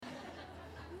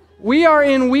We are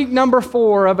in week number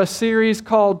 4 of a series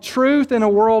called Truth in a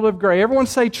World of Gray. Everyone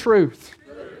say truth.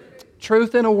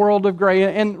 Truth in a World of Gray.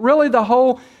 And really the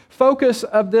whole focus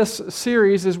of this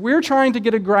series is we're trying to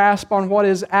get a grasp on what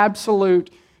is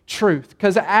absolute truth.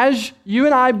 Because as you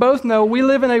and I both know, we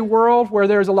live in a world where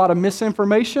there's a lot of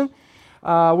misinformation.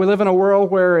 We live in a world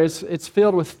where it's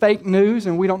filled with fake news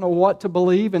and we don't know what to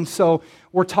believe. And so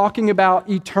we're talking about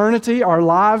eternity. Our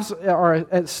lives are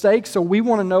at stake, so we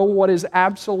want to know what is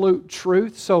absolute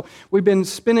truth. So we've been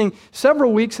spending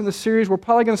several weeks in the series. We're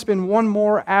probably going to spend one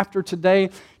more after today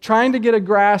trying to get a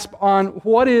grasp on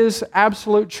what is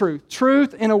absolute truth.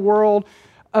 Truth in a world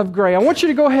of gray. I want you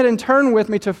to go ahead and turn with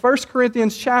me to 1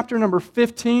 Corinthians chapter number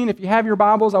 15. If you have your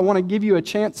Bibles, I want to give you a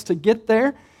chance to get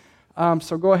there.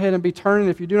 So go ahead and be turning.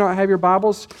 If you do not have your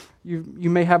Bibles, you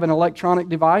may have an electronic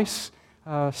device,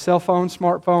 cell phone,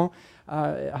 smartphone.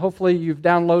 Hopefully you've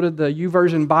downloaded the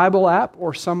YouVersion Bible app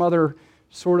or some other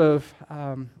sort of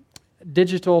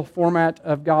digital format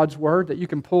of God's Word that you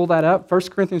can pull that up. 1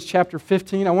 Corinthians chapter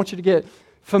 15. I want you to get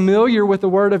familiar with the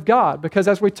Word of God because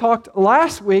as we talked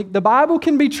last week, the Bible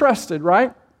can be trusted,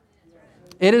 right?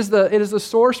 It is the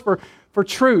source for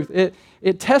truth.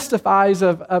 It testifies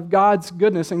of God's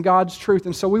goodness and God's truth.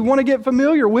 And so we want to get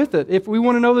familiar with it. If we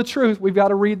want to know the truth, we've got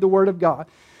to read the Word of God.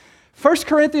 1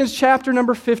 Corinthians chapter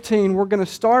number 15, we're going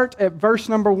to start at verse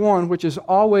number 1, which is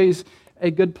always a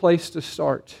good place to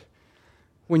start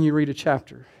when you read a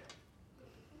chapter.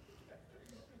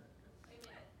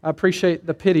 I appreciate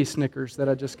the pity snickers that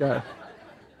I just got.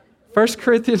 1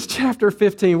 Corinthians chapter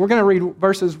 15, we're going to read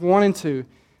verses 1 and 2.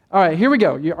 All right, here we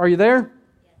go. Are you there?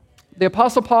 The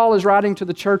Apostle Paul is writing to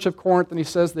the church of Corinth, and he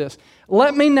says this,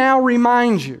 "Let me now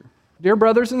remind you, dear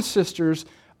brothers and sisters,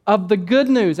 of the good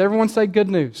news." Everyone say good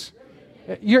news.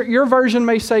 Your version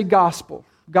may say gospel.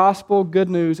 Gospel, good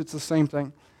news, it's the same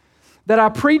thing. "That I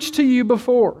preached to you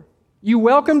before. You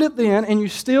welcomed it then, and you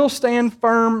still stand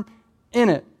firm in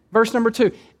it." Verse number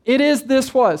 2. It is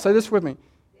this what? Say this with me.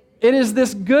 It is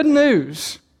this good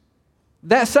news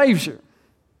that saves you.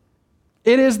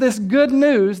 It is this good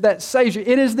news that saves you.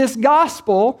 It is this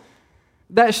gospel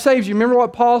that saves you. Remember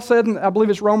what Paul said, in, I believe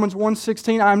it's Romans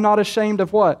 1:16, "I am not ashamed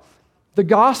of" what? The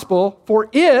gospel, for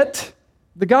it,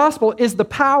 the gospel is the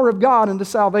power of God unto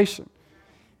salvation.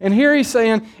 And here he's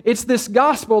saying, it's this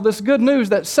gospel, this good news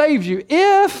that saves you.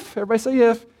 If, everybody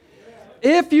say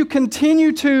if you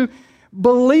continue to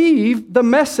believe the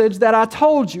message that I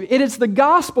told you. It is the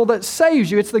gospel that saves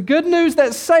you. It's the good news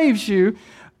that saves you.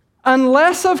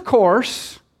 Unless, of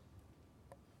course,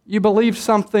 you believe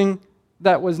something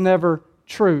that was never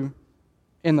true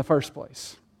in the first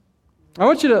place. I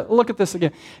want you to look at this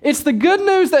again. It's the good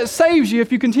news that saves you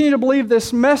if you continue to believe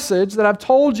this message that I've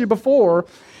told you before,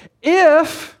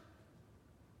 unless,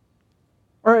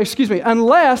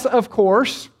 of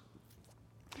course,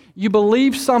 you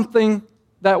believe something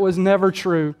that was never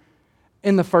true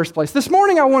in the first place. This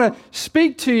morning I want to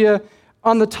speak to you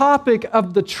on the topic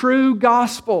of the true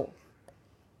gospel.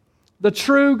 The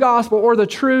true gospel or the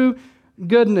true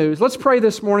good news. Let's pray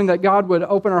this morning that God would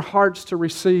open our hearts to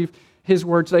receive His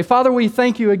word today. Father, we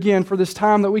thank you again for this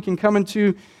time that we can come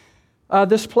into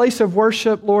this place of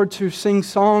worship, Lord, to sing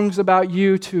songs about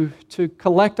you, to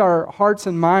collect our hearts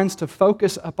and minds to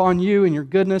focus upon you and your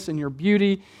goodness and your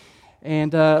beauty.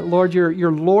 And Lord,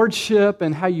 your lordship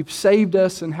and how you've saved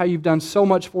us and how you've done so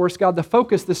much for us. God, the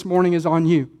focus this morning is on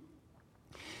you.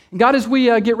 And God, as we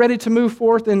get ready to move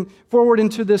forward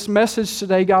into this message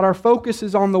today, God, our focus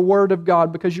is on the Word of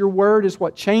God because your Word is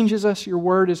what changes us. Your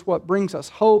Word is what brings us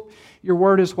hope. Your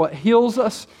Word is what heals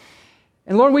us.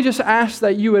 And Lord, we just ask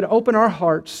that you would open our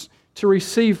hearts to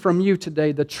receive from you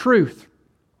today the truth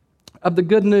of the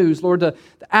good news, Lord, the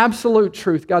absolute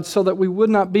truth, God, so that we would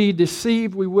not be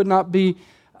deceived, we would not be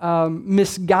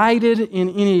misguided in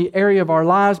any area of our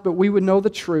lives, but we would know the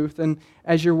truth, and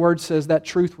as your word says, that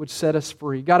truth would set us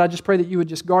free. God, I just pray that you would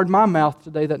just guard my mouth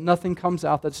today, that nothing comes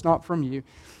out that's not from you,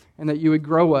 and that you would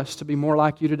grow us to be more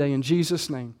like you today, in Jesus'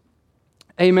 name.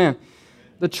 Amen.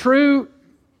 The true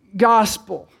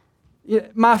gospel.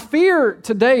 My fear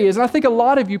today is, and I think a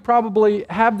lot of you probably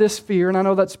have this fear, and I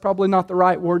know that's probably not the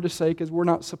right word to say because we're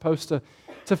not supposed to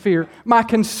fear. My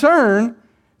concern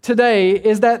today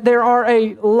is that there are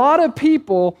a lot of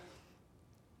people,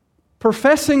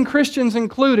 professing Christians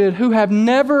included, who have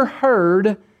never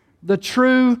heard the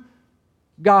true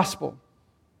gospel,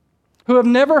 who have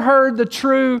never heard the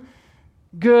true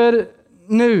good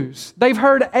news. They've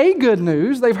heard a good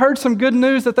news. They've heard some good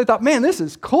news that they thought, man, this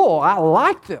is cool. I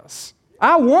like this.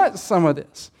 I want some of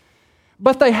this.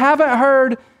 But they haven't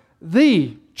heard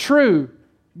the true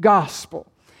gospel.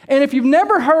 And if you've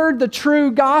never heard the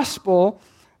true gospel,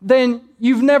 then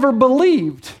you've never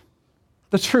believed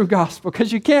the true gospel,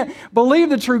 because you can't believe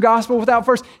the true gospel without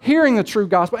first hearing the true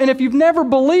gospel. And if you've never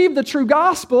believed the true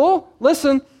gospel,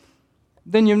 listen,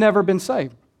 then you've never been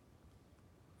saved.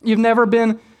 You've never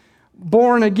been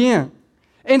born again.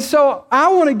 And so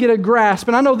I want to get a grasp,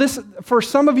 and I know this, for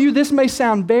some of you, this may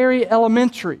sound very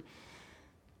elementary.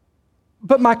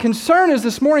 But my concern is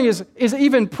this morning is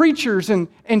even preachers and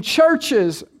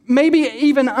churches, maybe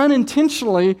even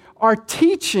unintentionally, are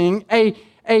teaching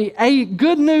a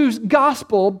good news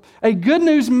gospel, a good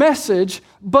news message,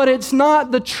 but it's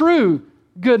not the true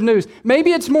good news.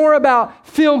 Maybe it's more about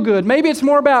feel good. Maybe it's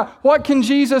more about what can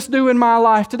Jesus do in my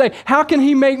life today? How can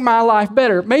He make my life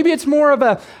better? Maybe it's more of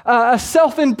a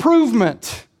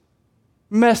self-improvement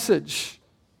message,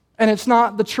 and it's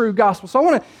not the true gospel. So I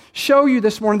want to show you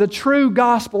this morning the true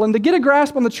gospel. And to get a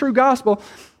grasp on the true gospel,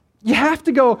 you have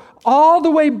to go all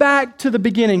the way back to the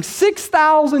beginning,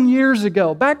 6,000 years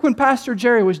ago, back when Pastor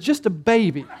Jerry was just a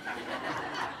baby.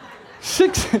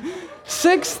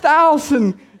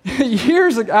 6,000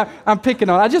 years ago. I'm picking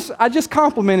on. I just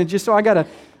complimented you, so I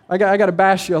gotta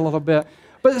bash you a little bit.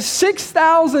 But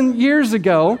 6,000 years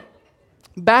ago,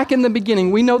 back in the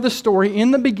beginning, we know the story.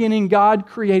 In the beginning, God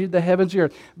created the heavens and the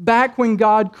earth. Back when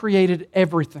God created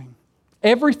everything.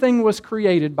 Everything was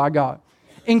created by God,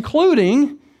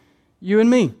 including you and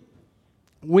me.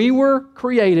 We were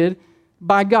created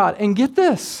by God. And get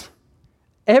this,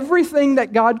 everything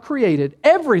that God created,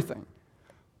 everything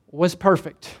was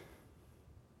perfect.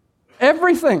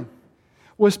 Everything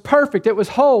was perfect. It was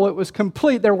whole. It was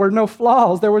complete. There were no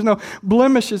flaws. There was no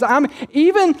blemishes.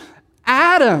 Even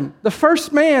Adam, the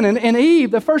first man, and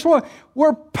Eve, the first one,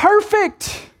 were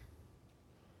perfect.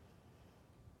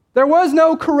 There was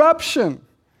no corruption.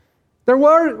 There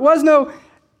was no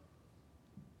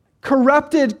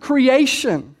corrupted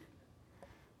creation.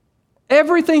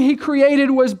 Everything He created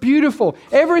was beautiful.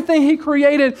 Everything He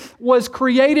created was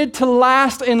created to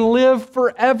last and live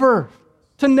forever,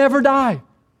 to never die.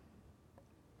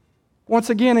 Once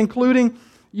again, including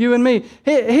you and me.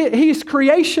 His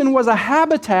creation was a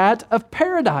habitat of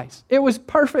paradise. It was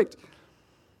perfect.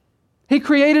 He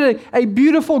created a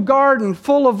beautiful garden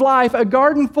full of life, a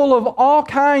garden full of all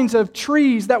kinds of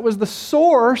trees that was the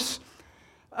source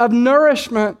of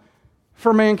nourishment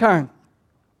for mankind.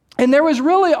 And there was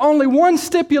really only one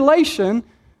stipulation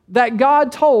that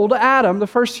God told Adam, the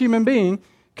first human being,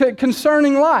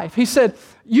 concerning life. He said,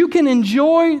 you can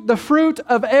enjoy the fruit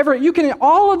of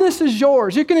all of this is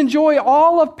yours. You can enjoy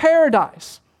all of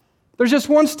paradise. There's just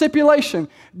one stipulation.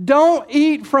 Don't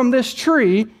eat from this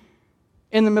tree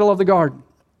in the middle of the garden.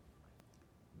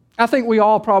 I think we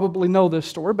all probably know this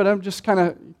story, but I'm just kind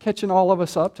of catching all of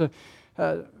us up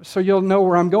so you'll know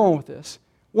where I'm going with this.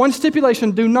 One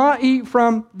stipulation, do not eat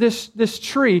from this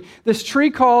tree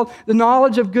called the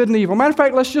knowledge of good and evil. Matter of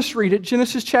fact, let's just read it.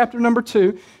 Genesis chapter number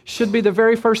 2 should be the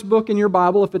very first book in your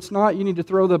Bible. If it's not, you need to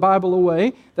throw the Bible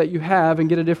away that you have and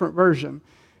get a different version.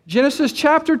 Genesis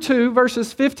chapter 2,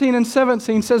 verses 15 and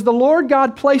 17 says, the Lord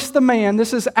God placed the man,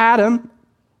 this is Adam,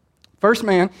 first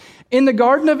man, in the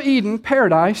Garden of Eden,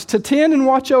 paradise, to tend and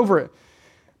watch over it.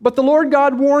 But the Lord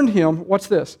God warned him, what's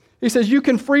this? He says, you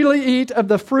can freely eat of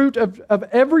the fruit of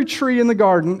every tree in the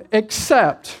garden,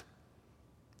 except,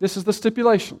 this is the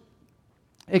stipulation,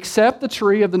 except the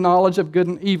tree of the knowledge of good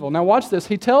and evil. Now watch this.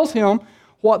 He tells him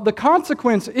what the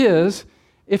consequence is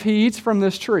if he eats from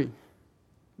this tree.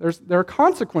 There are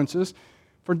consequences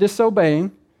for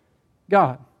disobeying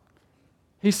God.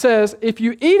 He says, if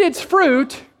you eat its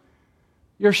fruit,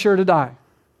 you're sure to die.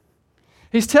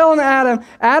 He's telling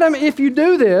Adam, if you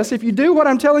do this, if you do what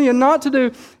I'm telling you not to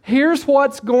do, here's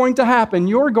what's going to happen.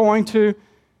 You're going to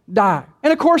die.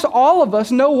 And of course, all of us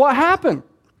know what happened.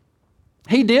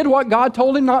 He did what God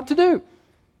told him not to do.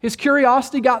 His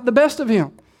curiosity got the best of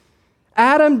him.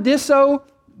 Adam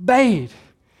disobeyed.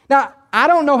 Now, I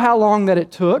don't know how long that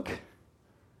it took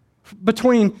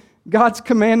between God's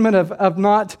commandment of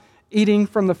not eating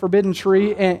from the forbidden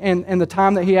tree and the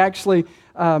time that he actually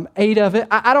ate of it.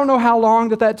 I don't know how long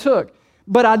that took.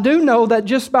 But I do know that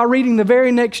just by reading the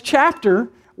very next chapter,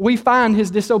 we find his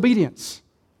disobedience.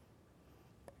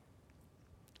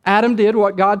 Adam did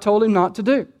what God told him not to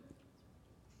do.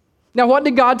 Now, what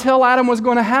did God tell Adam was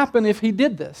going to happen if he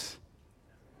did this?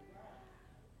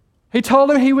 He told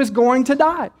him he was going to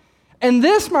die. And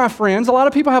this, my friends, a lot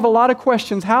of people have a lot of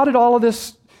questions. How did all of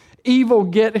this evil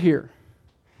get here?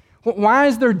 Why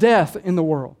is there death in the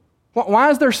world? Why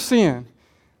is there sin?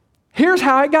 Here's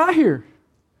how it got here.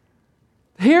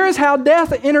 Here is how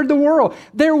death entered the world.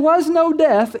 There was no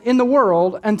death in the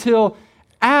world until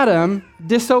Adam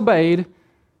disobeyed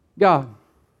God.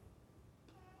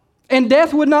 And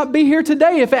death would not be here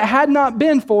today if it had not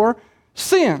been for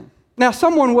sin. Now,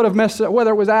 someone would have messed it up,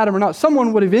 whether it was Adam or not,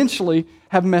 someone would eventually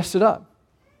have messed it up.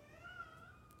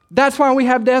 That's why we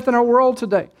have death in our world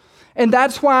today. And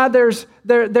that's why there is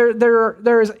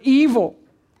evil.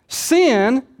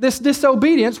 Sin, this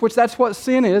disobedience, which that's what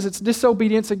sin is, it's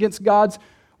disobedience against God's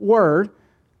word.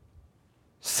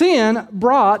 Sin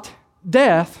brought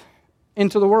death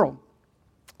into the world.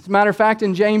 As a matter of fact,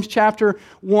 in James chapter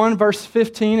 1, verse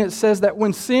 15, it says that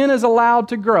when sin is allowed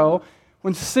to grow,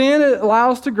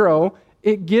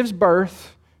 it gives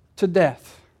birth to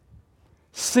death.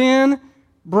 Sin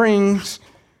brings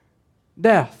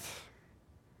death.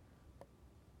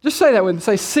 Just say that with me.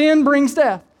 Say, sin brings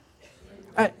death.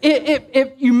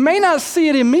 You may not see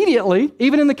it immediately,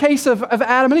 even in the case of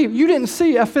Adam and Eve. You didn't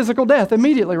see a physical death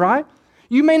immediately, right?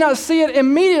 You may not see it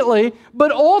immediately,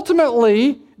 but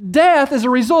ultimately, death is a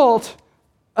result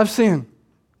of sin.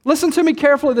 Listen to me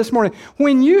carefully this morning.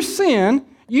 When you sin,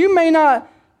 you may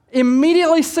not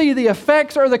immediately see the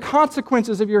effects or the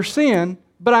consequences of your sin,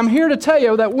 but I'm here to tell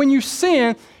you that when you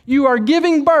sin, you are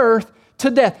giving birth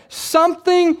to death.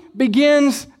 Something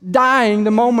begins dying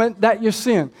the moment that you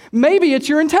sin. Maybe it's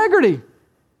your integrity.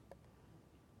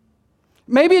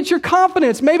 Maybe it's your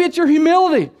confidence. Maybe it's your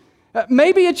humility.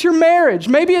 Maybe it's your marriage.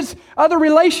 Maybe it's other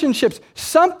relationships.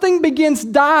 Something begins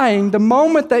dying the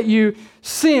moment that you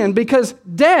sin because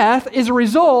death is a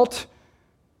result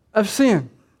of sin.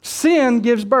 Sin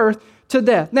gives birth to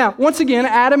death. Now, once again,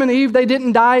 Adam and Eve, they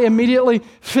didn't die immediately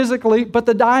physically, but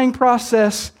the dying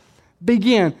process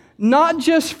began. Not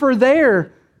just for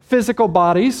their physical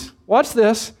bodies, watch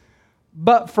this,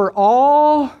 but for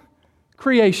all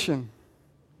creation.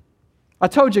 I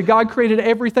told you, God created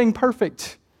everything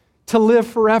perfect to live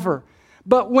forever.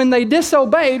 But when they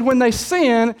disobeyed, when they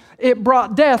sinned, it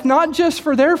brought death, not just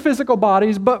for their physical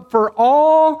bodies, but for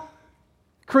all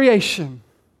creation.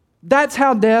 That's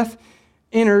how death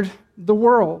entered the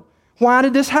world. Why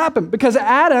did this happen? Because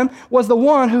Adam was the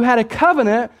one who had a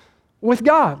covenant with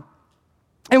God.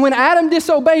 And when Adam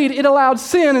disobeyed, it allowed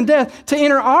sin and death to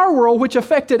enter our world, which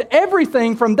affected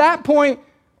everything from that point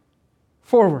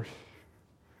forward.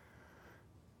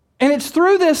 And it's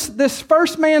through this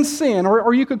first man's sin,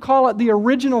 or you could call it the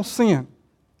original sin,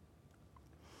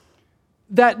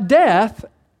 that death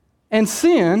and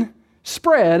sin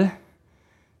spread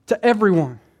to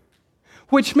everyone.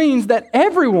 Which means that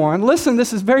everyone, listen,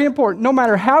 this is very important, no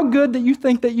matter how good that you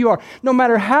think that you are, no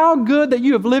matter how good that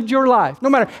you have lived your life, no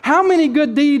matter how many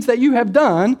good deeds that you have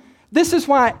done, this is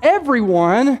why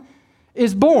everyone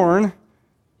is born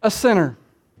a sinner.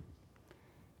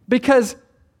 Because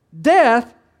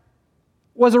death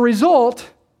was a result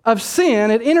of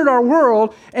sin. It entered our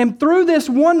world, and through this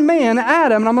one man,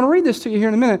 Adam, and I'm going to read this to you here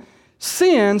in a minute,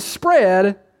 sin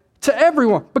spread to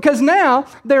everyone. Because now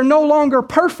they're no longer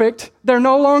perfect. They're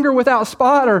no longer without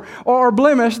spot or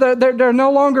blemish. They're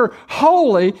no longer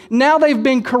holy. Now they've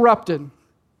been corrupted.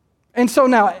 And so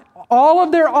now all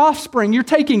of their offspring, you're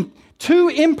taking two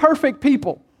imperfect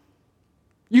people.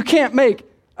 You can't make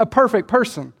a perfect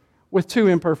person with two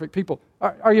imperfect people.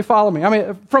 Are you following me? I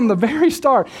mean, from the very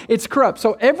start, it's corrupt.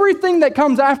 So everything that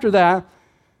comes after that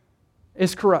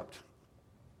is corrupt.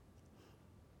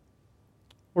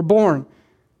 We're born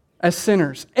as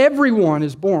sinners. Everyone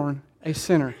is born a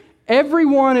sinner.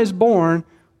 Everyone is born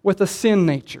with a sin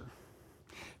nature.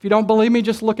 If you don't believe me,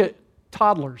 just look at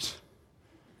toddlers.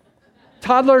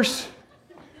 Toddlers,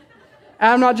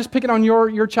 I'm not just picking on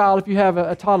your child if you have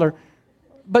a toddler,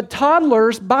 but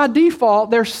toddlers, by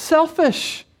default, they're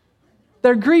selfish.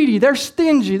 They're greedy. They're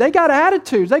stingy. They got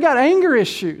attitudes. They got anger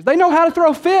issues. They know how to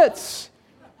throw fits,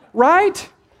 right?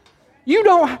 You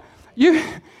don't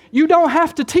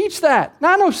have to teach that.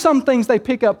 Now, I know some things they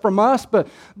pick up from us, but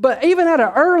even at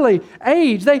an early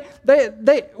age, they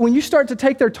when you start to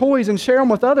take their toys and share them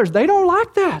with others, they don't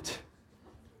like that.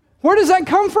 Where does that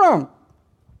come from?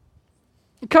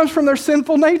 It comes from their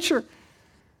sinful nature.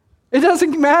 It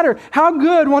doesn't matter how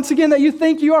good, once again, that you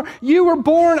think you are. You were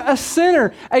born a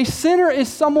sinner. A sinner is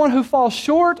someone who falls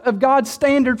short of God's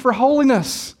standard for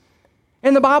holiness.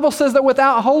 And the Bible says that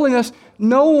without holiness,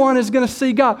 no one is going to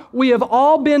see God. We have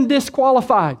all been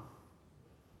disqualified.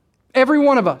 Every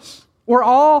one of us. We're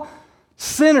all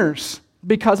sinners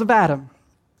because of Adam.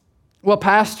 Well,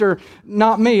 Pastor,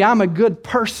 not me. I'm a good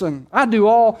person. I do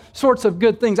all sorts of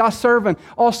good things. I serve in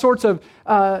all sorts of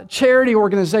charity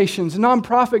organizations,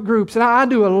 nonprofit groups, and I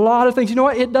do a lot of things. You know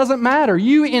what? It doesn't matter.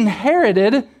 You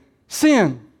inherited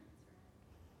sin.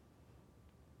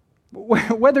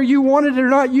 Whether you wanted it or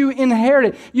not, you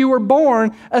inherited. You were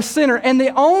born a sinner. And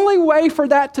the only way for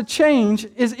that to change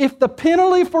is if the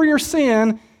penalty for your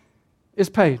sin is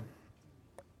paid.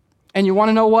 And you want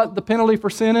to know what the penalty for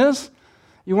sin is?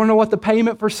 You want to know what the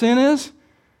payment for sin is?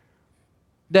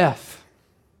 Death.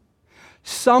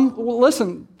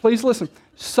 Listen, please listen.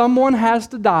 Someone has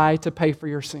to die to pay for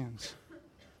your sins.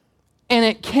 And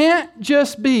it can't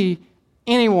just be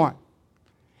anyone.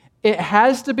 It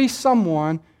has to be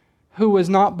someone who was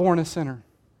not born a sinner.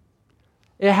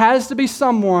 It has to be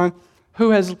someone who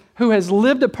has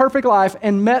lived a perfect life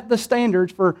and met the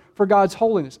standards for God's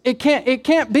holiness. It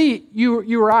can't be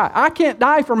you or I. I can't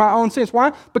die for my own sins.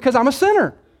 Why? Because I'm a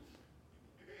sinner.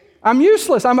 I'm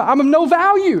useless. I'm of no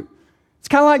value. It's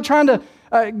kind of like trying to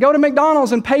go to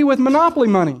McDonald's and pay with Monopoly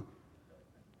money.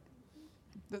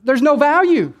 There's no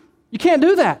value. You can't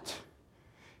do that.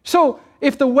 So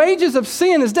if the wages of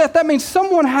sin is death, that means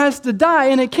someone has to die,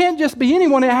 and it can't just be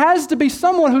anyone. It has to be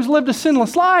someone who's lived a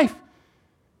sinless life.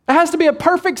 It has to be a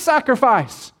perfect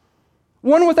sacrifice,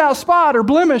 one without spot or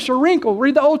blemish or wrinkle.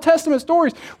 Read the Old Testament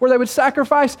stories where they would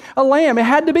sacrifice a lamb. It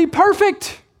had to be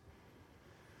perfect.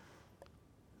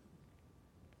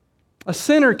 A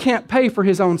sinner can't pay for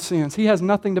his own sins. He has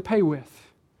nothing to pay with.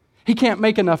 He can't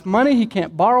make enough money. He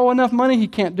can't borrow enough money. He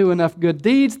can't do enough good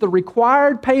deeds. The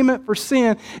required payment for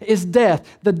sin is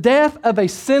death, the death of a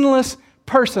sinless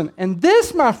person. And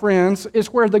this, my friends, is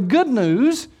where the good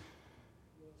news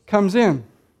comes in.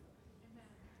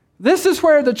 This is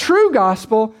where the true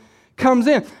gospel comes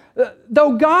in.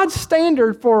 Though God's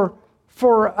standard for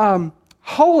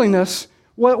holiness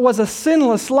was a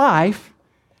sinless life,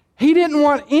 He didn't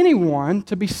want anyone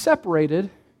to be separated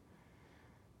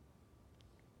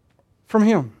from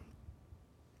Him.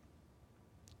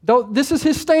 Though this is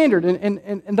His standard,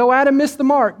 and though Adam missed the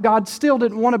mark, God still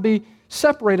didn't want to be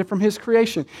separated from His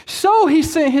creation. So He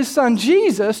sent His Son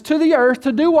Jesus to the earth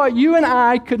to do what you and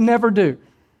I could never do,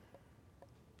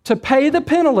 to pay the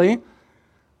penalty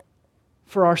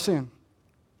for our sin.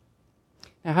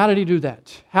 Now, how did He do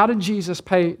that? How did Jesus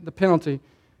pay the penalty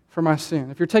for my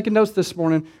sin? If you're taking notes this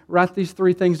morning, write these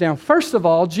three things down. First of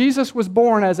all, Jesus was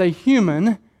born as a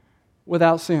human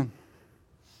without sin.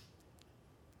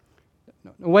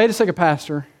 Wait a second,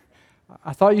 Pastor.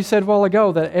 I thought you said a while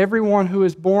ago that everyone who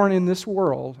is born in this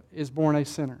world is born a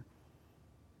sinner.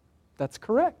 That's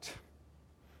correct.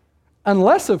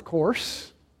 Unless, of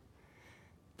course,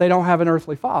 they don't have an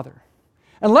earthly father.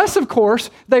 Unless, of course,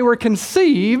 they were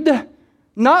conceived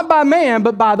not by man,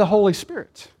 but by the Holy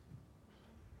Spirit.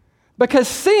 Because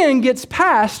sin gets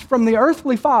passed from the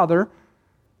earthly father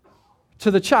to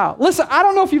the child. Listen, I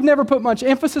don't know if you've never put much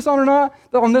emphasis on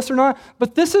this or not,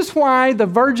 but this is why the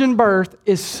virgin birth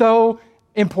is so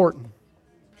important.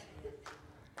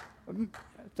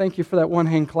 Thank you for that one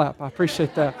hand clap. I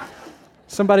appreciate that.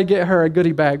 Somebody get her a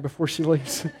goodie bag before she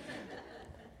leaves.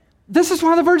 This is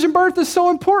why the virgin birth is so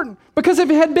important. Because if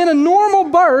it had been a normal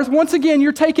birth, once again,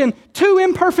 you're taking two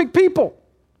imperfect people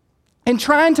and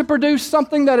trying to produce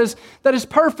something that is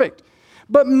perfect.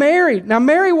 But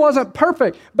Mary wasn't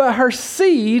perfect, but her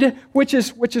seed, which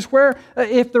is where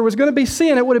if there was going to be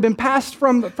sin, it would have been passed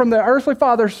from the earthly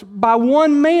fathers by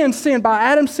one man's sin, by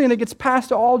Adam's sin, it gets passed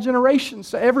to all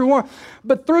generations, to everyone.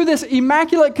 But through this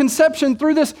immaculate conception,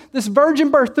 through this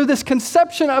virgin birth, through this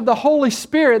conception of the Holy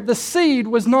Spirit, the seed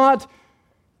was not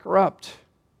corrupt.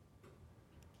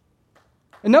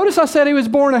 And notice I said He was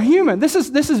born a human. This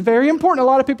is very important. A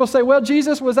lot of people say, well,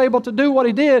 Jesus was able to do what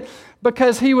He did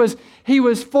because He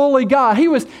was fully God.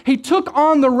 He took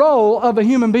on the role of a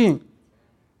human being.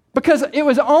 Because it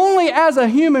was only as a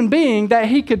human being that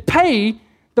He could pay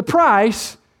the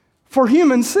price for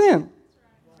human sin.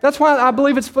 That's why I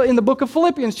believe it's in the book of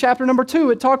Philippians, chapter number 2,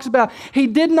 it talks about He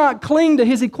did not cling to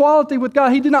His equality with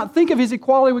God. He did not think of His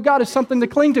equality with God as something to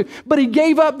cling to, but He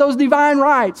gave up those divine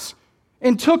rights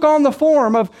and took on the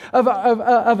form of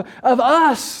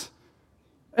us,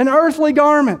 an earthly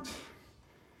garment,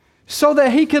 so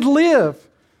that He could live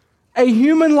a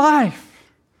human life.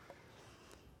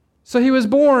 So He was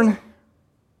born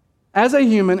as a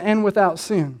human and without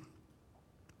sin.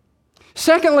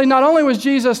 Secondly, not only was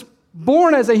Jesus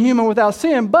born as a human without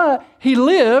sin, but He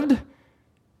lived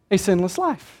a sinless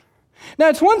life. Now,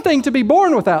 it's one thing to be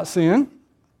born without sin.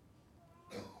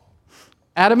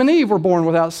 Adam and Eve were born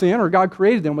without sin, or God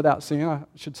created them without sin, I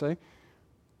should say.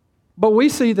 But we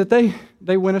see that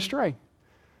they went astray.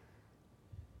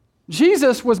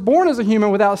 Jesus was born as a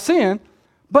human without sin,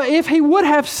 but if He would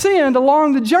have sinned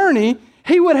along the journey,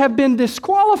 He would have been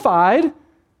disqualified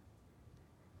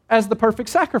as the perfect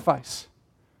sacrifice.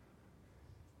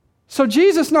 So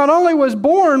Jesus not only was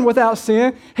born without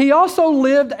sin, He also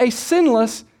lived a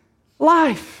sinless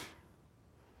life.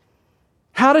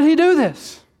 How did He do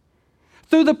this?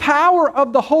 Through the power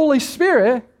of the Holy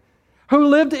Spirit, who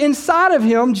lived inside of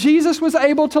him, Jesus was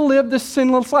able to live this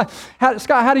sinless life.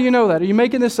 Scott, how do you know that? Are you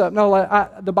making this up? No,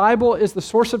 the Bible is the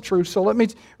source of truth. So let me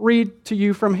read to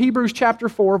you from Hebrews chapter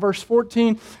 4, verse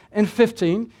 14 and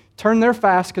 15. Turn there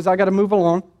fast because I got to move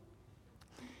along.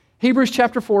 Hebrews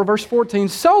chapter 4, verse 14.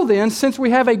 So then, since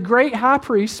we have a great high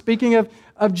priest, speaking of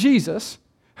Jesus,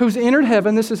 who's entered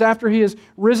heaven, this is after he has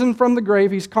risen from the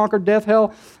grave, he's conquered death,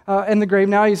 hell, and the grave.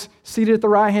 Now he's seated at the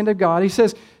right hand of God. He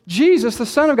says, Jesus, the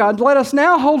Son of God, let us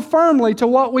now hold firmly to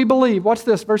what we believe. Watch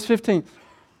this, verse 15.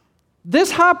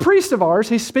 This high priest of ours,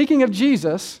 he's speaking of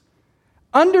Jesus,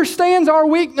 understands our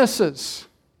weaknesses.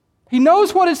 He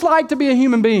knows what it's like to be a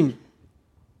human being.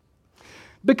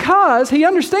 Because he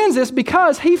understands this,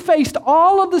 because he faced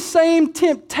all of the same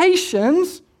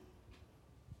temptations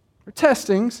or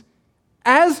testings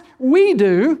as we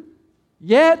do,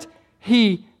 yet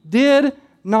he did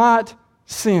not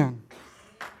sin.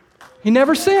 He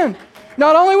never sinned.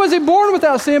 Not only was he born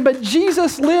without sin, but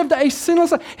Jesus lived a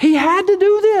sinless life. He had to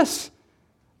do this.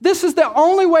 This is the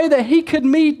only way that he could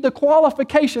meet the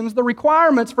qualifications, the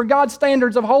requirements for God's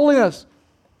standards of holiness.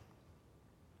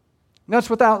 And that's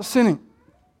without sinning.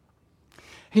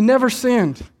 He never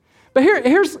sinned. But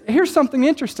here's something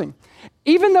interesting.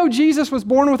 Even though Jesus was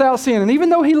born without sin, and even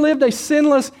though he lived a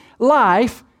sinless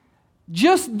life,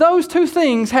 just those two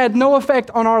things had no effect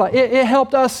on our life. It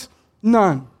helped us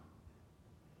none.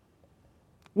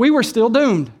 We were still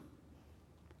doomed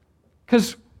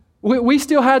because we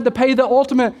still had to pay the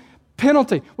ultimate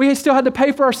penalty. We still had to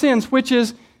pay for our sins, which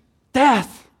is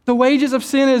death. The wages of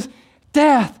sin is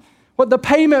death. What the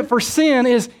payment for sin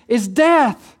is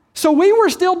death. So we were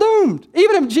still doomed.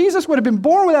 Even if Jesus would have been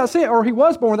born without sin, or he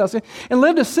was born without sin, and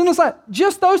lived a sinless life,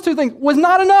 just those two things was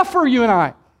not enough for you and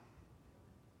I.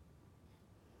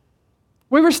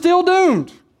 We were still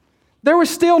doomed. There was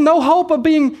still no hope of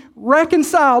being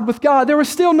reconciled with God. There was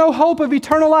still no hope of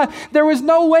eternal life. There was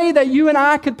no way that you and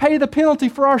I could pay the penalty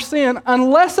for our sin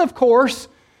unless, of course,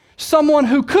 someone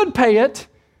who could pay it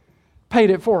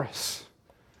paid it for us.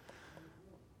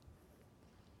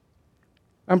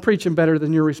 I'm preaching better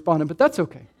than you're responding, but that's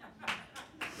okay.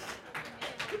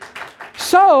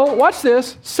 So, watch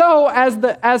this. So, as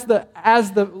the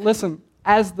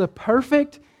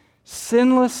perfect,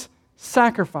 sinless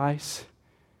sacrifice,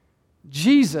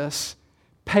 Jesus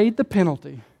paid the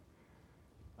penalty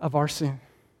of our sin,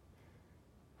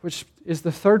 which is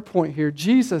the third point here.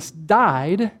 Jesus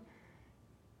died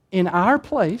in our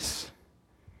place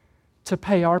to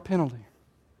pay our penalty.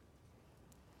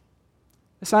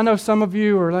 So I know some of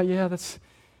you are like, yeah,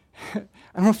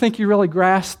 I don't think you really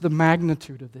grasp the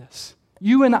magnitude of this.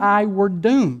 You and I were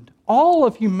doomed. All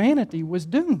of humanity was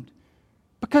doomed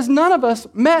because none of us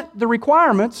met the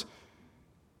requirements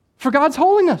for God's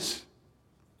holiness.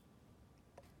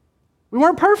 We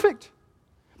weren't perfect.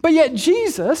 But yet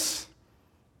Jesus,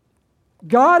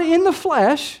 God in the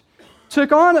flesh,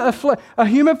 took on a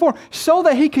human form so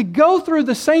that he could go through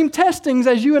the same testings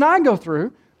as you and I go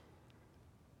through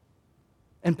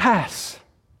and pass.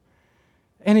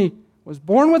 And he was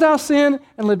born without sin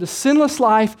and lived a sinless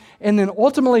life, and then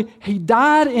ultimately he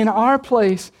died in our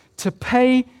place to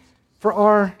pay for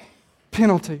our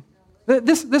penalty.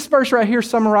 This verse right here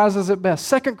summarizes it best.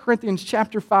 2 Corinthians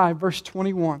chapter 5, verse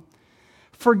 21.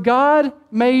 For God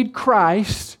made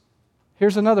Christ,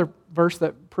 here's another verse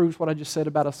that proves what I just said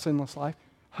about a sinless life,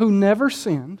 who never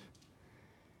sinned.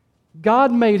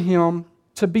 God made him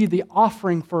to be the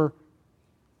offering for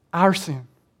our sin.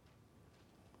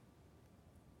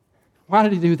 Why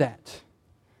did he do that?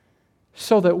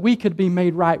 So that we could be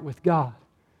made right with God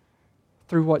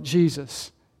through what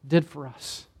Jesus did for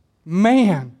us.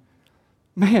 Man.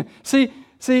 See,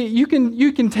 you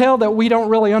can tell that we don't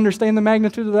really understand the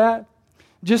magnitude of that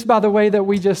just by the way that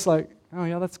we just like, oh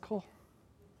yeah, that's cool.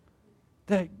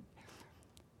 That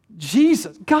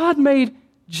God made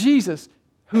Jesus,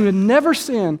 who had never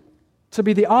sinned, to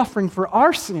be the offering for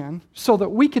our sin so that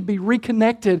we could be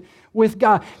reconnected with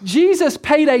God. Jesus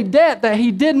paid a debt that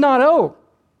he did not owe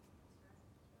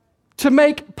to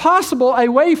make possible a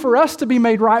way for us to be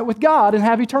made right with God and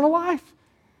have eternal life.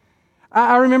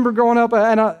 I remember growing up,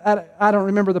 and I don't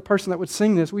remember the person that would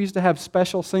sing this. We used to have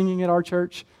special singing at our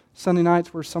church Sunday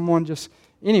nights where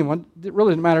anyone, it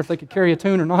really didn't matter if they could carry a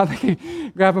tune or not, they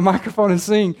could grab a microphone and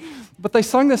sing. But they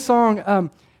sung this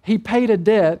song, he paid a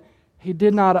debt he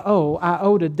did not owe. I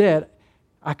owed a debt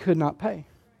I could not pay.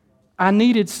 I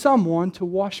needed someone to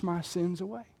wash my sins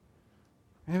away.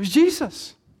 And it was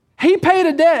Jesus. He paid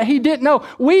a debt he didn't owe.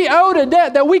 We owed a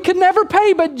debt that we could never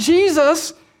pay, but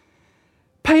Jesus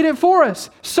paid it for us.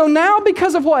 So now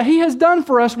because of what he has done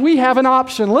for us, we have an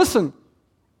option. Listen.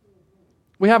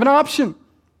 We have an option.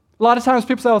 A lot of times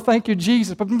people say, oh, thank you,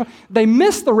 Jesus. But they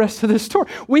miss the rest of this story.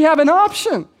 We have an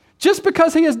option. Just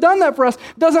because he has done that for us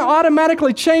doesn't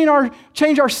automatically change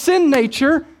our sin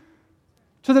nature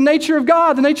to the nature of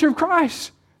God, the nature of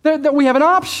Christ. That we have an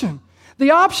option.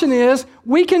 The option is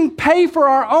we can pay for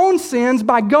our own sins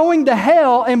by going to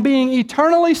hell and being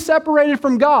eternally separated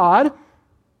from God,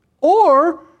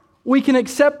 or we can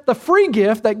accept the free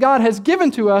gift that God has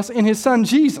given to us in His Son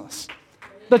Jesus.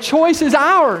 The choice is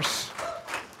ours.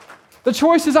 The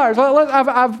choice is ours.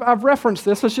 I've referenced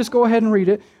this. Let's just go ahead and read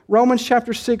it. Romans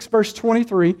chapter 6, verse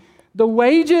 23. The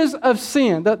wages of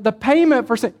sin, the payment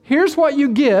for sin. Here's what you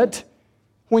get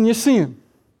when you sin.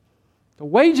 The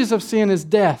wages of sin is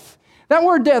death. That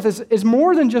word death is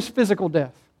more than just physical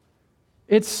death.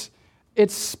 It's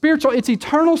spiritual. It's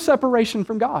eternal separation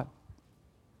from God.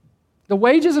 The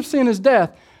wages of sin is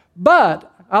death.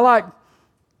 But, I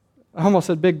almost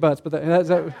said big butts, but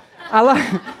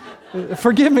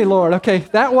forgive me, Lord. Okay,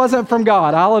 that wasn't from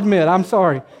God. I'll admit. I'm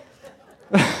sorry.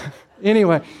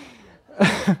 Anyway.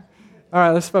 All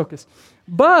right, let's focus.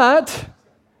 But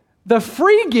the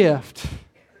free gift,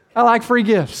 I like free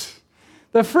gifts.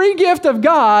 The free gift of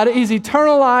God is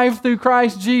eternal life through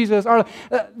Christ Jesus.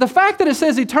 The fact that it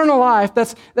says eternal life,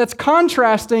 that's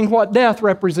contrasting what death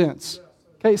represents.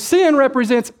 Okay, sin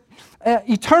represents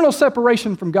eternal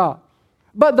separation from God.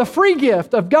 But the free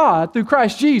gift of God through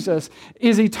Christ Jesus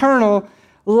is eternal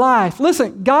life.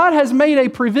 Listen, God has made a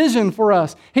provision for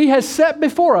us. He has set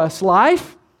before us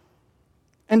life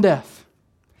and death.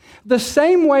 The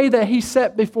same way that He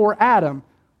set before Adam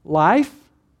life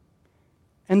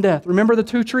and death. Remember the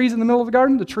two trees in the middle of the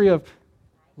garden? The tree of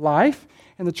life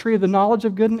and the tree of the knowledge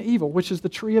of good and evil, which is the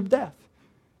tree of death.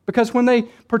 Because when they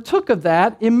partook of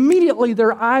that, immediately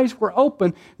their eyes were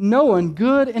open, knowing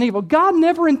good and evil. God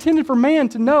never intended for man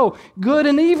to know good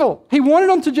and evil. He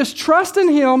wanted them to just trust in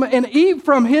Him and eat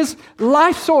from His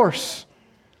life source.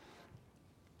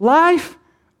 Life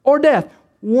or death.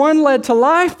 One led to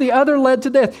life, the other led to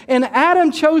death. And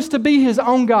Adam chose to be his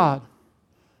own God,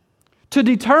 to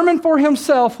determine for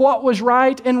himself what was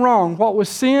right and wrong, what was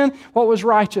sin, what was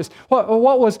righteous, what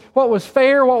was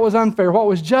fair, what was unfair, what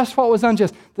was just, what was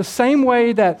unjust. The same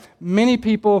way that many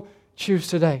people choose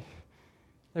today.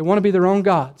 They want to be their own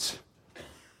gods.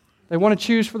 They want to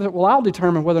choose I'll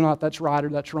determine whether or not that's right or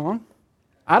that's wrong.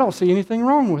 I don't see anything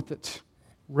wrong with it.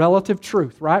 Relative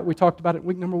truth, right? We talked about it in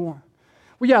week number 1.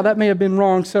 Well, yeah, that may have been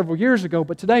wrong several years ago,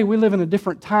 but today we live in a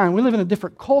different time. We live in a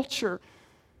different culture.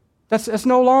 That's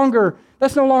no longer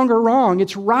wrong.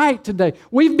 It's right today.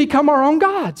 We've become our own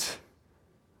gods.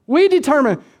 We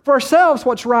determine for ourselves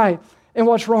what's right and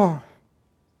what's wrong.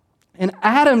 And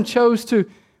Adam chose to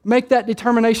make that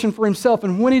determination for himself,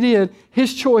 and when he did,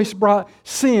 his choice brought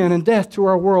sin and death to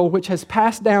our world, which has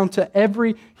passed down to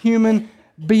every human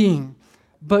being.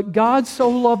 But God so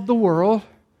loved the world,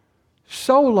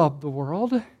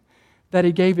 that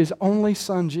He gave His only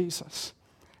Son, Jesus,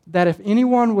 that if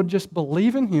anyone would just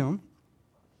believe in Him,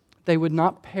 they would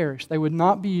not perish. They would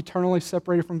not be eternally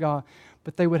separated from God,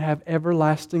 but they would have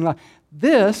everlasting life.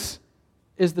 This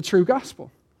is the true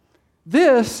gospel.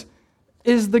 This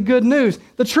is the good news.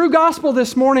 The true gospel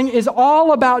this morning is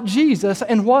all about Jesus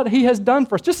and what He has done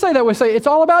for us. Just say that way. Say, it's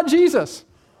all about Jesus.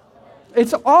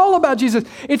 It's all about Jesus.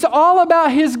 It's all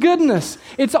about His goodness.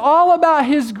 It's all about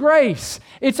His grace.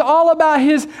 It's all about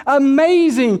His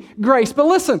amazing grace. But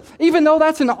listen, even though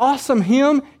that's an awesome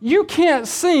hymn, you can't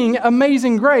sing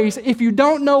Amazing Grace if you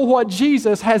don't know what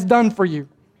Jesus has done for you.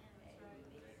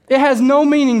 It has no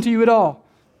meaning to you at all.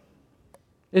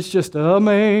 It's just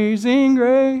amazing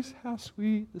grace, how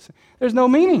sweet the sound. There's no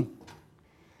meaning.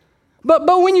 But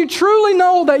when you truly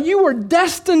know that you were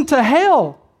destined to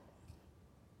hell,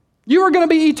 you were going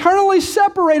to be eternally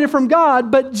separated from God,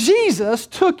 but Jesus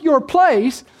took your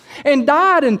place and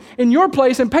died in your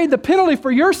place and paid the penalty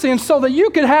for your sins so that you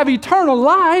could have eternal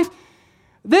life,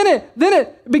 then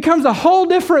it becomes a whole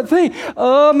different thing.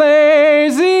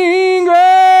 Amazing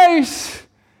grace,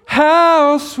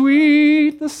 how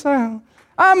sweet the sound.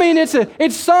 I mean,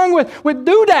 it's sung with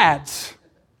doodads,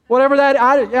 whatever that,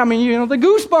 the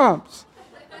goosebumps.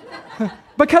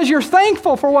 Because you're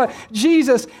thankful for what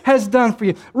Jesus has done for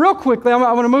you. Real quickly, I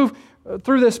want to move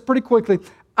through this pretty quickly.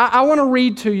 I want to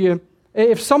read to you,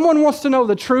 if someone wants to know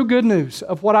the true good news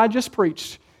of what I just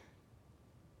preached,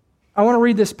 I want to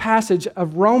read this passage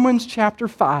of Romans chapter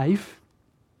 5,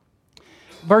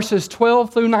 verses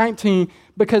 12 through 19,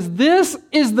 because this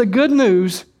is the good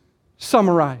news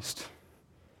summarized.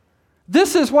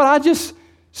 This is what I just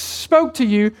spoke to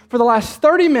you for the last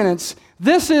 30 minutes.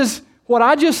 This is what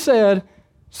I just said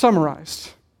summarized.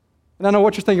 And I know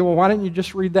what you're thinking, well, why didn't you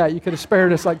just read that? You could have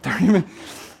spared us like 30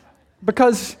 minutes.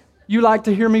 Because you like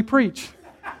to hear me preach.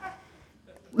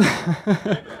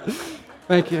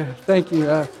 Thank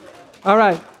you. All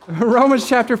right, Romans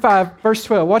chapter 5, verse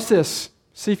 12. Watch this.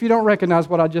 See if you don't recognize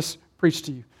what I just preached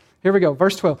to you. Here we go,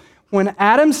 verse 12. When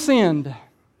Adam sinned,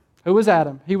 who was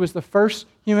Adam? He was the first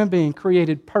human being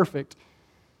created perfect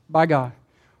by God.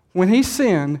 When he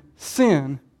sinned,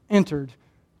 sin entered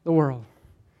the world.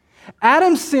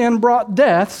 Adam's sin brought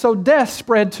death, so death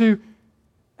spread to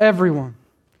everyone.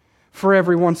 For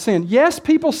everyone sinned. Yes,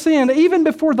 people sinned even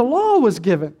before the law was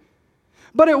given.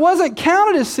 But it wasn't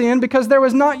counted as sin because there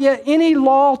was not yet any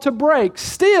law to break.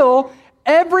 Still,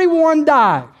 everyone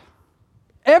died.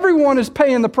 Everyone is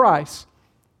paying the price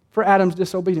for Adam's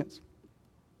disobedience.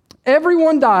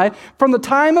 Everyone died from the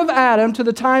time of Adam to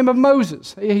the time of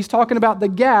Moses. He's talking about the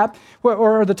gap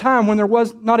or the time when there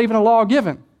was not even a law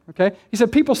given. Okay? He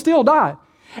said people still died.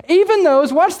 Even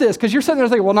those, watch this, because you're sitting there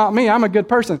thinking, well, not me, I'm a good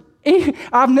person.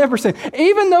 I've never sinned.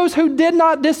 Even those who did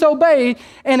not disobey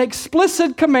an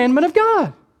explicit commandment of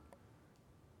God,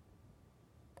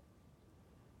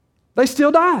 they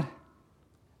still died,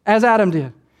 as Adam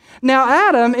did. Now,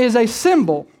 Adam is a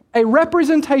symbol, a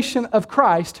representation of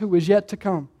Christ who is yet to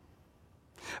come.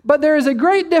 But there is a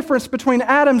great difference between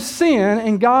Adam's sin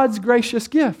and God's gracious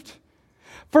gift.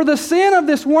 For the sin of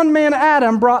this one man,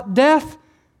 Adam, brought death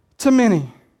to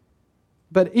many.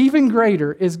 But even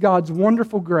greater is God's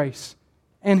wonderful grace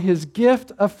and His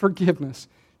gift of forgiveness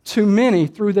to many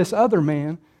through this other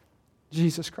man,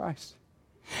 Jesus Christ.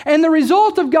 And the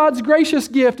result of God's gracious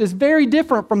gift is very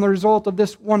different from the result of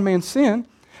this one man's sin.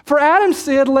 For Adam's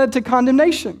sin led to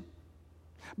condemnation.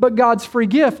 But God's free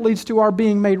gift leads to our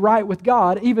being made right with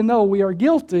God, even though we are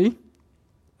guilty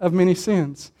of many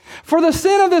sins. For the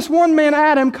sin of this one man,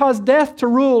 Adam, caused death to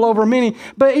rule over many,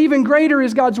 but even greater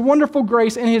is God's wonderful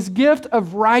grace and His gift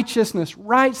of righteousness,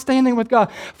 right standing with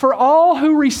God. For all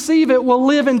who receive it will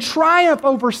live in triumph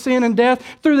over sin and death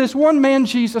through this one man,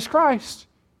 Jesus Christ.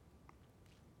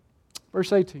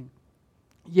 Verse 18.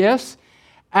 Yes,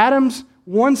 Adam's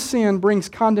one sin brings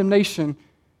condemnation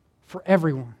for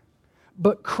everyone.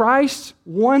 But Christ's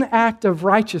one act of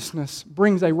righteousness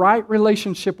brings a right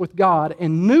relationship with God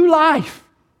and new life,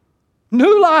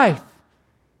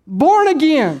 born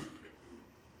again.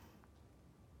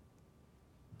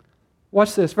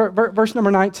 Watch this, verse number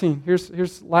 19. Here's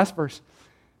the last verse.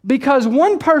 Because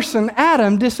one person,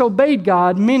 Adam, disobeyed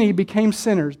God, many became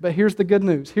sinners. But here's the good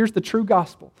news. Here's the true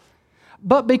gospel.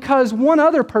 But because one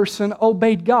other person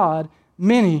obeyed God,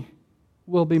 many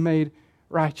will be made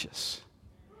righteous.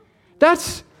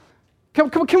 Can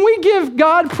we give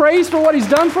God praise for what He's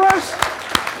done for us?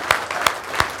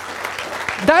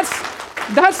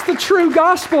 That's the true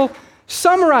gospel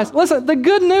summarized. Listen, the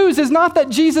good news is not that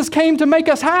Jesus came to make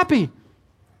us happy.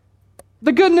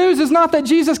 The good news is not that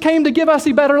Jesus came to give us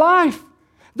a better life.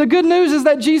 The good news is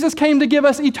that Jesus came to give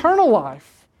us eternal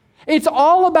life. It's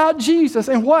all about Jesus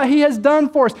and what He has done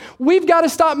for us. We've got to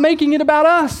stop making it about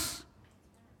us.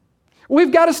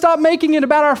 We've got to stop making it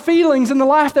about our feelings and the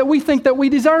life that we think that we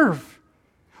deserve.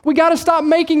 We got to stop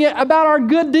making it about our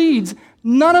good deeds.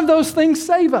 None of those things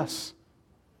save us.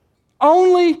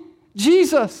 Only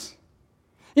Jesus.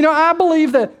 You know, I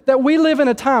believe that we live in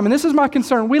a time, and this is my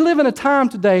concern, we live in a time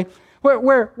today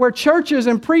where churches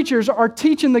and preachers are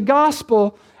teaching the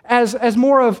gospel as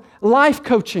more of life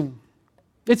coaching.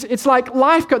 It's like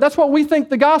life coaching. That's what we think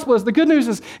the gospel is. The good news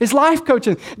is life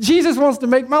coaching. Jesus wants to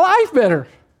make my life better.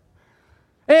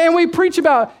 And we preach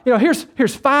about,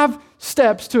 here's 5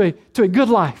 steps to a good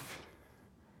life.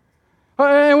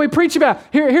 And we preach about,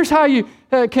 here's how you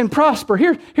can prosper.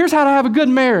 Here's how to have a good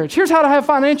marriage. Here's how to have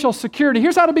financial security.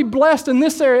 Here's how to be blessed in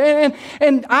this area.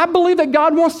 And I believe that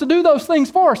God wants to do those things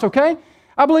for us, okay?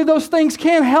 I believe those things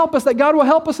can help us, that God will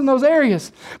help us in those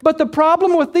areas. But the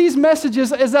problem with these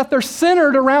messages is that they're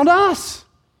centered around us.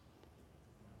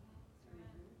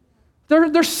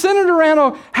 They're centered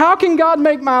around, how can God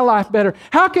make my life better?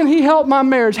 How can He help my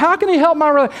marriage? How can He help my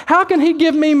relationship? How can He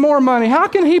give me more money? How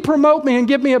can He promote me and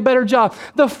give me a better job?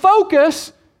 The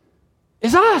focus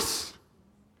is us.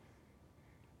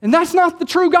 And that's not the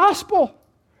true gospel.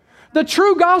 The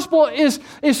true gospel is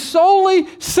solely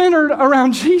centered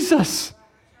around Jesus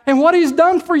and what He's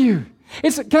done for you.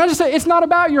 Can I just say, it's not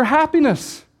about your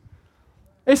happiness.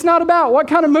 It's not about what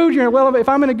kind of mood you're in. Well, if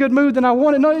I'm in a good mood, then I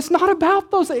want it. No, it's not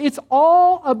about those. It's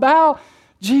all about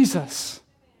Jesus.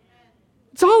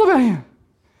 It's all about Him.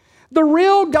 The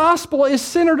real gospel is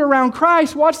centered around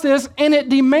Christ. Watch this. And it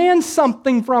demands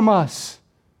something from us.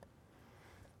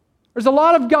 There's a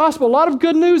lot of gospel, a lot of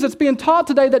good news that's being taught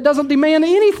today that doesn't demand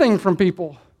anything from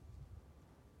people.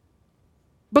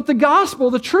 But the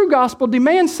gospel, the true gospel,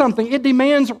 demands something. It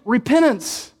demands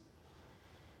repentance.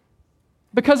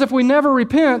 Because if we never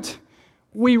repent,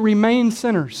 we remain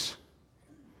sinners.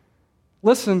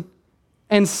 Listen,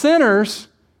 and sinners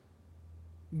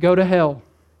go to hell.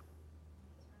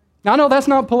 Now, I know that's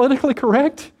not politically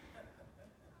correct,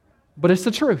 but it's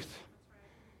the truth.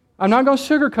 I'm not going to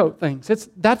sugarcoat things.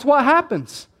 That's what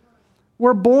happens.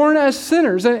 We're born as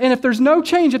sinners. And if there's no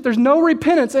change, if there's no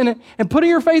repentance and putting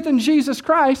your faith in Jesus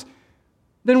Christ,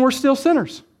 then we're still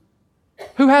sinners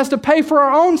who has to pay for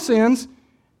our own sins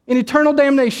in eternal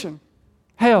damnation,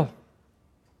 hell.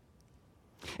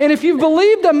 And if you've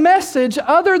believed a message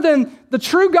other than the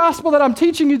true gospel that I'm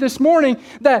teaching you this morning,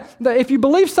 that if you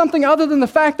believe something other than the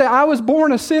fact that I was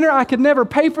born a sinner, I could never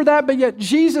pay for that, but yet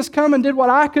Jesus come and did what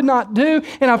I could not do,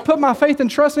 and I've put my faith and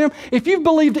trust in Him, if you've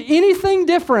believed anything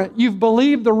different, you've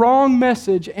believed the wrong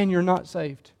message and you're not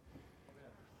saved.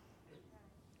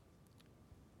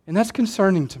 And that's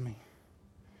concerning to me.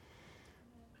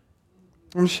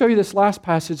 I'm going to show you this last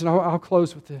passage, and I'll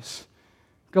close with this.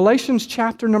 Galatians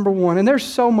chapter number 1, and there's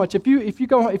so much. If you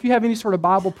have any sort of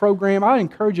Bible program, I would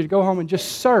encourage you to go home and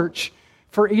just search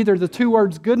for either the two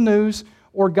words good news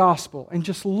or gospel, and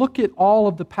just look at all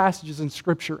of the passages in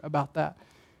Scripture about that.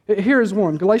 Here is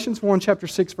one, Galatians 1, chapter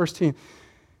 6, verse 10.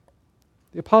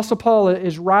 The Apostle Paul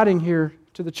is writing here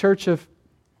to the church of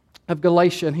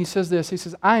Galatia, and he says this. He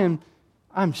says, I'm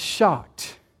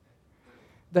shocked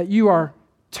that you are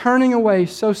turning away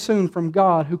so soon from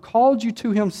God who called you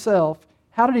to Himself.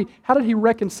 How did He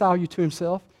reconcile you to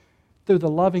Himself? Through the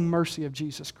loving mercy of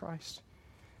Jesus Christ.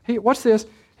 Watch this.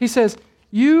 He says,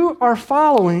 you are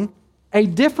following a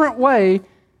different way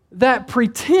that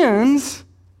pretends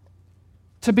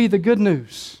to be the good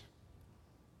news,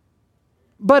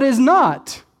 but is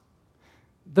not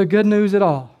the good news at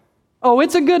all. Oh,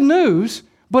 it's a good news,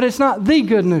 but it's not the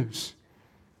good news.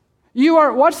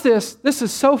 Watch this, this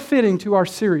is so fitting to our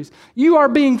series. You are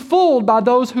being fooled by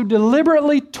those who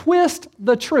deliberately twist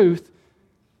the truth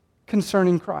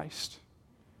concerning Christ.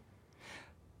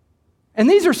 And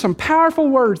these are some powerful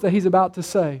words that he's about to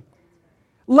say.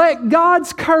 Let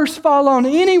God's curse fall on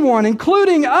anyone,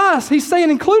 including us. He's saying,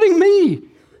 including me.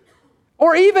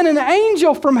 Or even an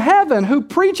angel from heaven who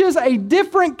preaches a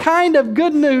different kind of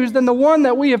good news than the one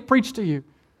that we have preached to you.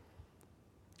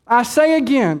 I say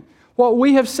again, what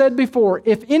we have said before,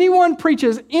 if anyone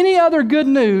preaches any other good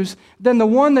news than the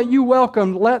one that you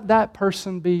welcomed, let that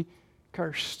person be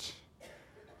cursed.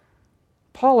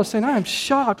 Paul is saying, I am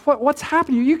shocked. What's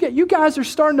happening? You guys are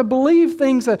starting to believe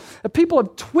things that people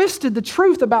have twisted the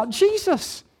truth about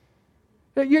Jesus.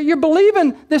 You're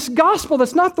believing this gospel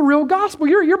that's not the real gospel.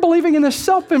 You're believing in this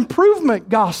self-improvement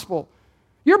gospel.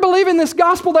 You're believing this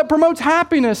gospel that promotes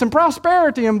happiness and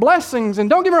prosperity and blessings. And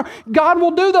don't get me wrong, God will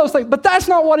do those things. But that's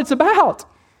not what it's about.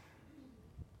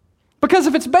 Because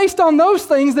if it's based on those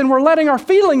things, then we're letting our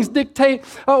feelings dictate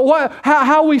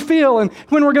how we feel and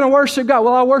when we're going to worship God.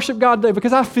 Well, I worship God today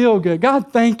because I feel good.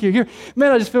 God, thank you.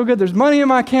 Man, I just feel good. There's money in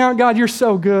my account. God, you're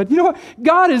so good. You know what?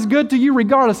 God is good to you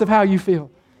regardless of how you feel.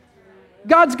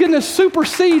 God's goodness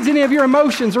supersedes any of your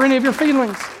emotions or any of your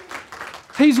feelings.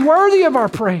 He's worthy of our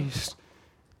praise.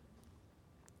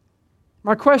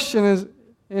 My question is,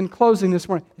 in closing this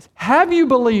morning, is have you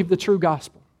believed the true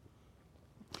gospel?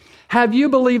 Have you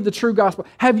believed the true gospel?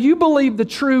 Have you believed the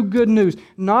true good news?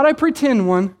 Not a pretend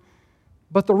one,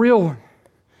 but the real one.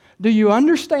 Do you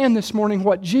understand this morning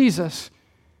what Jesus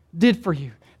did for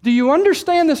you? Do you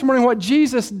understand this morning what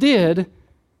Jesus did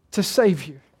to save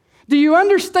you? Do you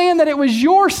understand that it was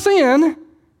your sin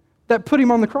that put Him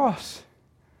on the cross?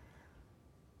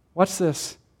 Watch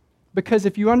this. Because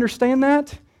if you understand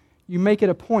that, you make it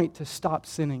a point to stop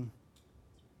sinning.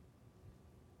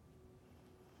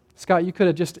 Scott, you could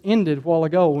have just ended a while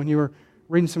ago when you were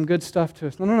reading some good stuff to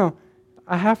us. No.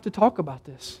 I have to talk about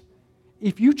this.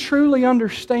 If you truly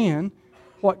understand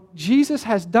what Jesus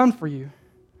has done for you,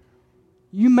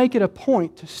 you make it a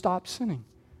point to stop sinning.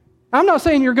 I'm not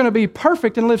saying you're going to be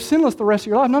perfect and live sinless the rest of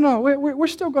your life. No, we're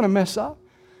still going to mess up.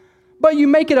 But you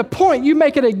make it a point, you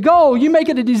make it a goal, you make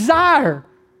it a desire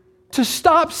to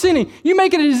stop sinning. You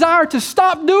make it a desire to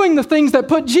stop doing the things that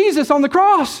put Jesus on the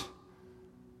cross.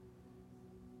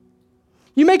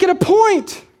 You make it a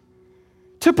point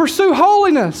to pursue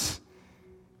holiness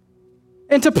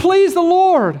and to please the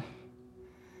Lord.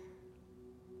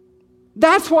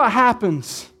 That's what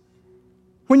happens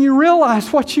when you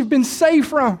realize what you've been saved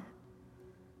from.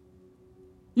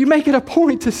 You make it a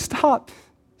point to stop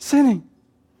sinning.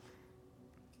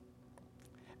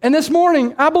 And this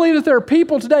morning, I believe that there are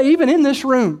people today, even in this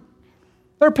room,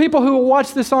 there are people who will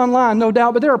watch this online, no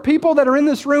doubt, but there are people that are in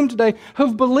this room today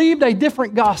who've believed a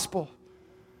different gospel.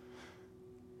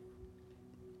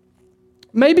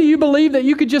 Maybe you believe that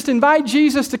you could just invite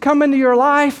Jesus to come into your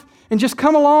life and just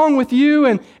come along with you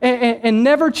and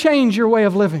never change your way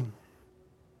of living.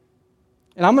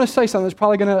 And I'm going to say something that's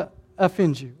probably going to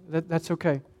offend you. That's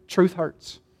okay. Truth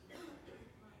hurts.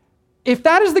 If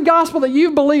that is the gospel that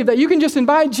you believe, that you can just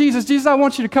invite Jesus, Jesus, I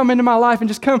want you to come into my life and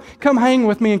just come hang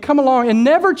with me and come along and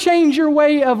never change your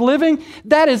way of living,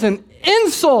 that is an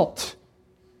insult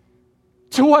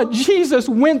to what Jesus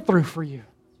went through for you.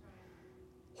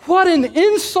 What an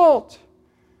insult.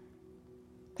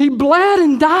 He bled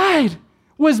and died,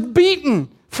 was beaten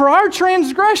for our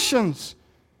transgressions,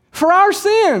 for our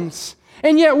sins.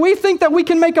 And yet we think that we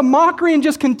can make a mockery and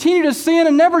just continue to sin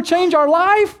and never change our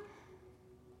life?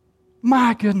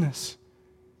 My goodness.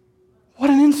 What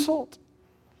an insult.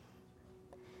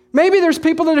 Maybe there's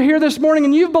people that are here this morning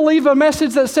and you believe a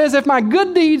message that says if my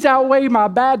good deeds outweigh my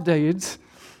bad deeds,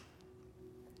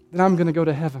 then I'm going to go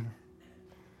to heaven.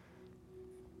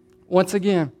 Once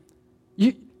again,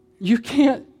 you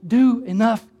can't do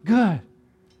enough good.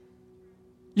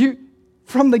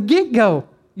 From the get-go,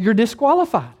 you're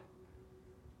disqualified.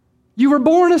 You were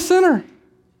born a sinner.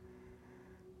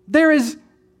 There is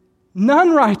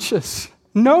none righteous.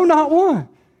 No, not one.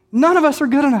 None of us are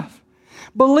good enough.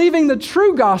 Believing the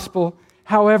true gospel,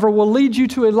 however, will lead you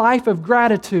to a life of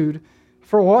gratitude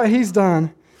for what He's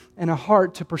done and a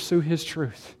heart to pursue His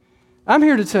truth. I'm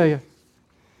here to tell you.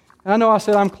 I know I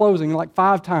said I'm closing like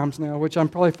 5 times now, which I'm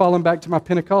probably falling back to my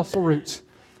Pentecostal roots.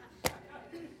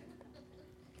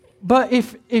 But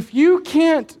if you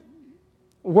can't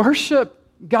worship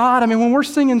God, I mean, when we're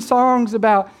singing songs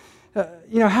about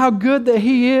how good that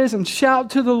He is and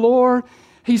shout to the Lord,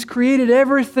 He's created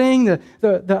everything,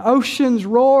 the oceans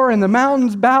roar and the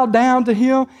mountains bow down to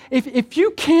Him. If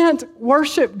you can't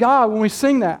worship God when we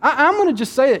sing that, I'm going to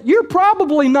just say it, you're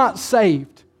probably not saved.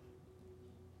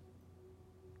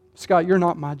 Scott, you're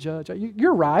not my judge.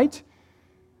 You're right.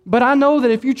 But I know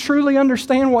that if you truly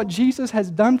understand what Jesus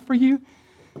has done for you,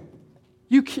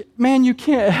 you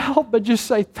can't help but just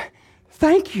say,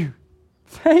 thank you,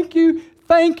 thank you,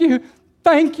 thank you,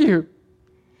 thank you.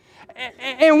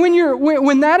 And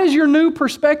when that is your new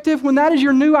perspective, when that is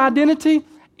your new identity,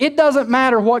 it doesn't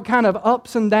matter what kind of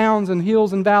ups and downs and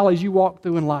hills and valleys you walk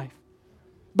through in life.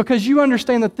 Because you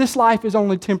understand that this life is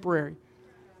only temporary.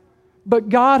 But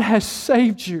God has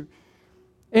saved you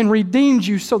and redeemed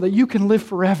you so that you can live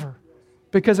forever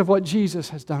because of what Jesus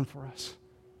has done for us.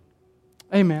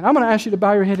 Amen. I'm going to ask you to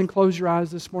bow your head and close your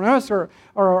eyes this morning. I ask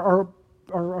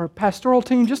our pastoral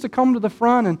team just to come to the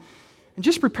front and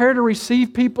just prepare to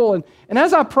receive people. And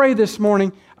as I pray this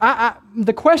morning,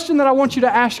 the question that I want you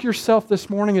to ask yourself this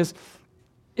morning is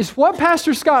what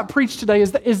Pastor Scott preached today,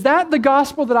 is that the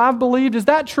gospel that I've believed? Is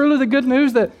that truly the good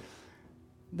news that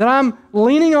I'm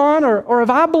leaning on? Or have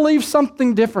I believed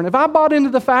something different? Have I bought into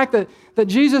the fact that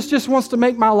Jesus just wants to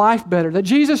make my life better, that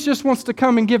Jesus just wants to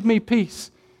come and give me peace?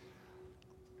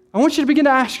 I want you to begin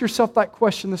to ask yourself that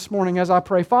question this morning as I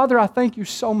pray. Father, I thank you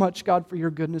so much, God, for your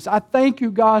goodness. I thank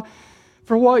you, God,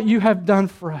 for what you have done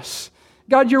for us.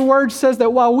 God, your word says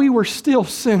that while we were still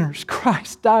sinners,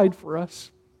 Christ died for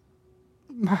us.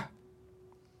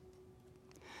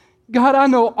 God, I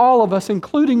know all of us,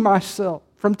 including myself,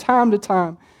 from time to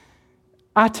time,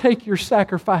 I take your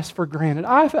sacrifice for granted.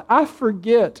 I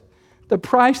forget the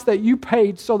price that you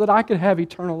paid so that I could have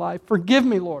eternal life. Forgive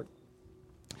me, Lord.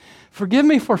 Forgive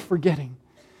me for forgetting.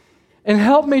 And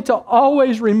help me to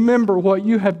always remember what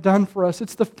you have done for us.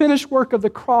 It's the finished work of the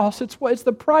cross. It's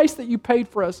the price that you paid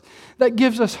for us that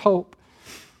gives us hope.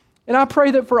 And I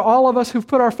pray that for all of us who've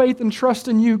put our faith and trust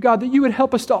in you, God, that you would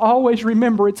help us to always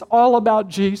remember it's all about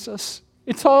Jesus.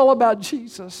 It's all about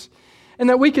Jesus. And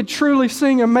that we could truly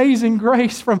sing Amazing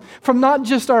Grace from not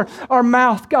just our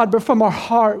mouth, God, but from our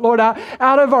heart. Lord,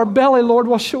 out of our belly, Lord,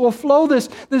 will flow this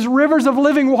rivers of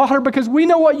living water because we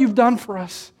know what you've done for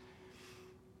us.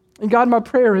 And God, my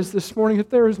prayer is this morning, if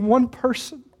there is one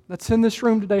person that's in this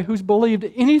room today who's believed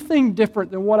anything different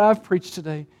than what I've preached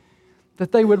today,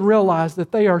 that they would realize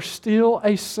that they are still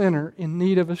a sinner in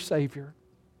need of a Savior.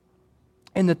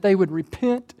 And that they would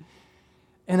repent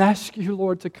and ask you,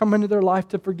 Lord, to come into their life,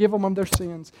 to forgive them of their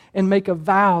sins, and make a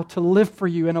vow to live for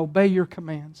you and obey your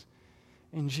commands.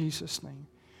 In Jesus' name.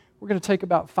 We're going to take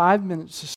about 5 minutes to